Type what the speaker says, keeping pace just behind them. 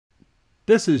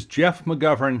This is Jeff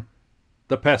McGovern,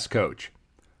 the Pest Coach.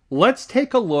 Let's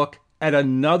take a look at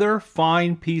another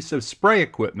fine piece of spray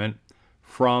equipment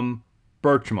from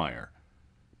Birchmeier.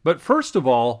 But first of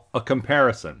all, a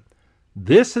comparison.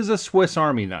 This is a Swiss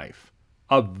Army knife,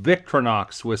 a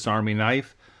Victronox Swiss Army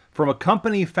knife from a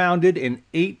company founded in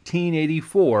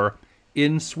 1884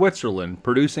 in Switzerland,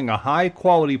 producing a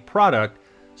high-quality product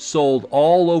sold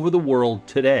all over the world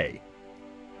today.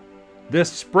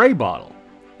 This spray bottle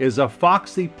is a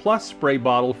Foxy Plus spray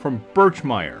bottle from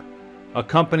Birchmeier, a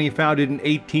company founded in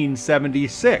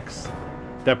 1876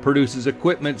 that produces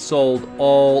equipment sold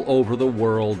all over the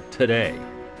world today.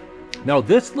 Now,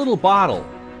 this little bottle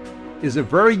is a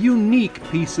very unique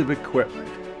piece of equipment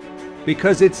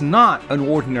because it's not an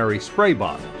ordinary spray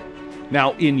bottle.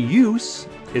 Now, in use,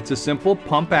 it's a simple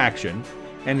pump action,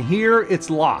 and here it's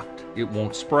locked. It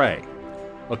won't spray.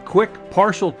 A quick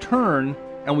partial turn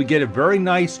and we get a very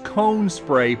nice cone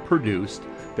spray produced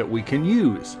that we can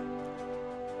use.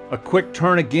 A quick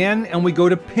turn again and we go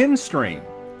to pin stream.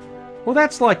 Well,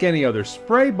 that's like any other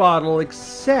spray bottle,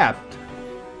 except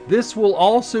this will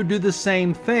also do the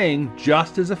same thing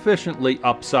just as efficiently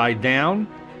upside down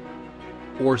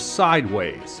or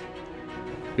sideways,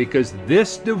 because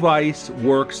this device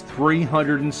works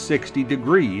 360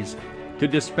 degrees to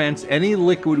dispense any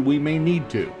liquid we may need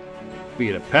to, be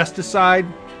it a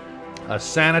pesticide, a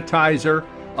sanitizer,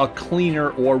 a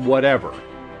cleaner, or whatever.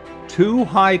 Two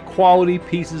high-quality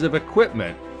pieces of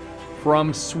equipment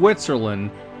from Switzerland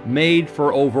made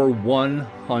for over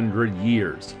 100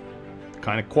 years. The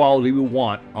kind of quality we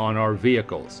want on our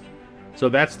vehicles. So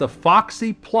that's the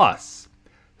Foxy Plus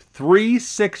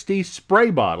 360 spray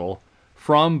bottle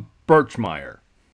from Birchmeier.